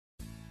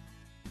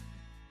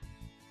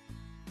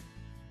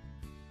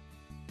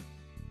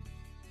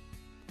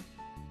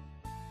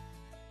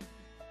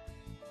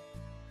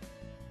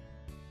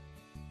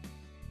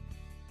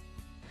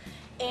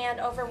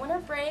And over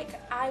winter break,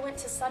 I went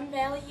to Sun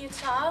Valley,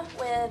 Utah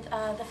with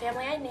the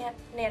family I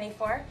nanny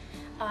for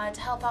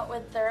to help out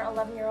with their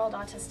 11-year-old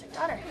autistic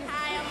daughter.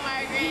 Hi, I'm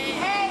Margaret.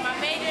 Hey. My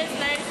major is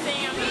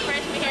nursing. I'm a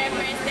freshman here at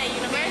Ferris State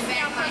University.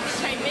 I'm from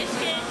Detroit,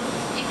 Michigan.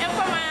 And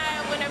for my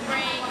winter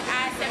break,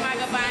 I said my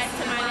goodbyes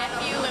to my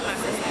nephew and my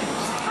sister.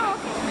 Oh,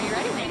 okay. Are you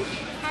ready? Thank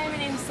you. Hi, my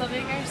name is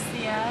Sylvia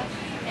Garcia,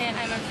 and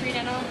I'm a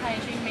prenatal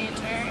hygiene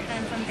major, and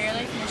I'm from Bear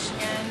Lake,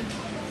 Michigan,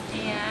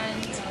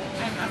 and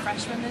I'm a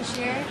freshman this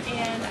year,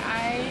 and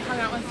I hung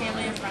out with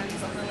family and friends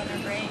over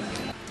winter break.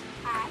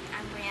 Hi,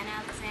 I'm Brianna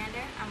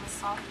Alexander. I'm a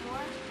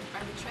sophomore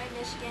from Detroit,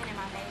 Michigan, and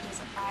my major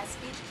is applied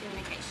speech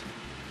communication.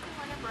 On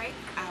winter break,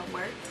 I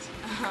worked.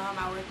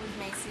 I worked with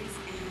Macy's,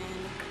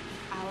 and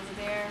I was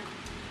there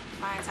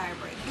my entire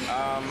break.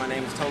 My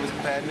name is Toby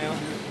Padnew.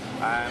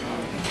 I'm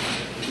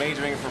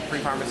majoring for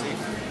pre-pharmacy.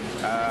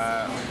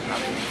 I'm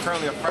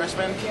currently a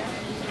freshman,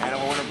 and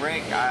over winter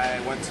break I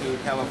went to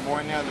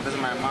California to visit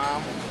my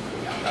mom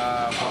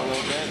for a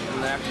little bit,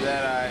 and then after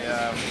that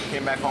I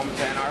came back home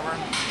to Ann Arbor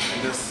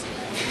and just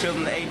chilled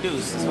in the 8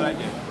 Deuce. That's what I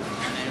do.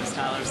 My name is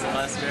Tyler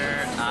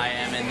Sylvester. I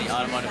am in the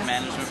automotive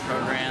management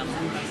program.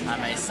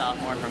 I'm a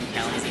sophomore from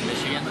Kalamazoo,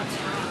 Michigan.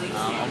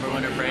 Over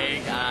winter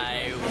break,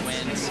 I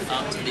went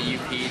up to the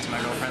UP to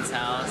my girlfriend's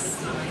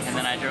house, and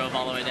then I drove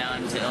all the way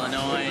down to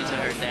Illinois to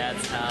her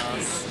dad's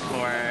house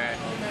for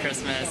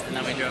Christmas, and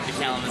then we drove to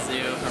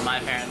Kalamazoo for my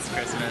parents'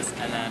 Christmas,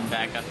 and then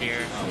back up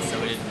here.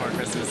 So we did 4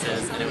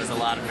 Christmases, and it was a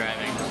lot of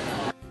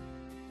driving.